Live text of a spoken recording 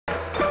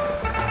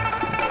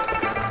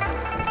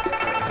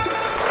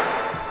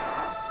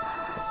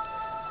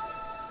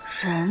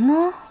人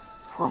呢？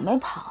我没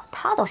跑，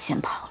他倒先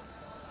跑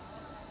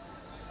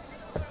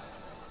了。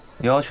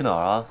你要去哪儿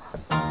啊？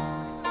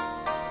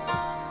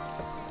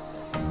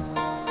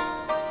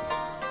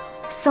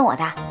送我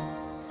的。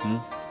嗯。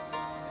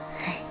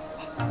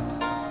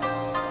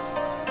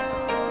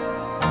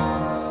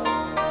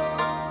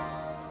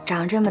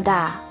长这么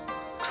大，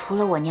除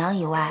了我娘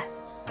以外，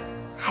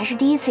还是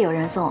第一次有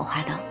人送我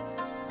花灯。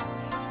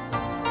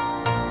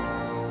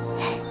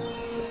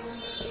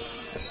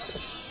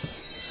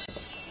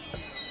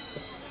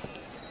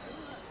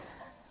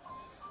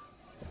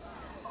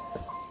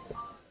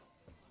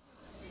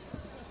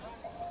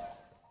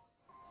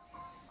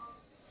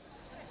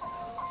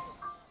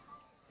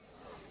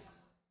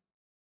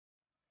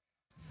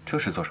这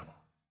是做什么？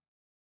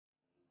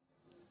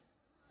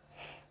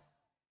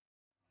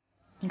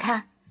你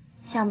看，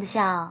像不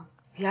像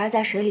鱼儿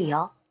在水里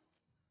游？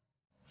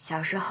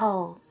小时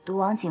候读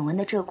王景文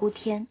的《鹧鸪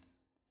天》，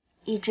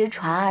一只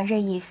船儿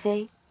任意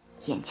飞，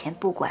眼前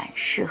不管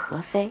是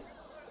何非。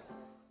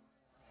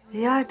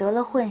鱼儿得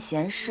了混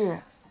闲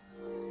事，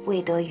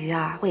未得鱼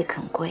儿未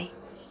肯归。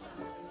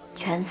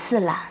全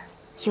似懒，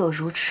又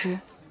如痴。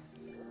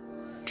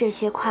这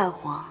些快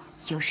活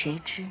有谁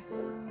知？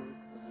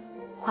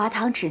华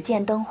堂只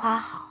见灯花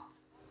好，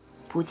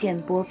不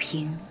见波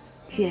平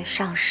月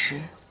上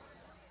时。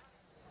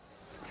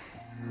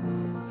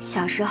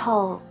小时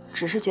候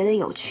只是觉得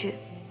有趣，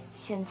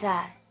现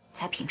在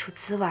才品出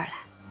滋味来。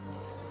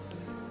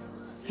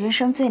人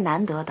生最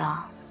难得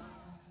的，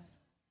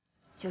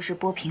就是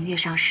波平月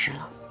上时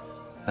了。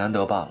难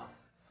得罢了，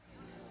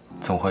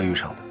总会遇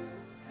上的。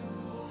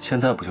现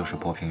在不就是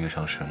波平月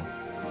上时吗？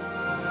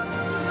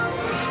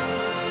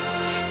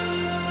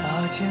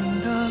花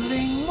间的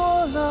零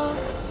落了，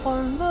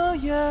换了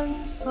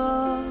颜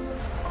色，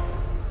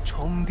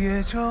重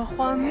叠着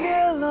幻灭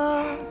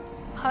了，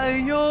还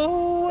有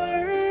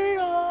温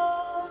热。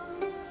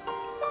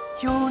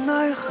又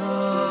奈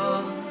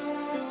何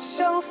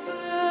相思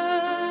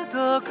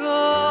的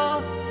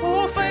歌，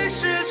无非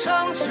是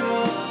唱着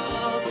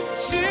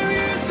情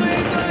欲醉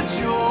的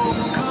酒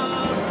歌。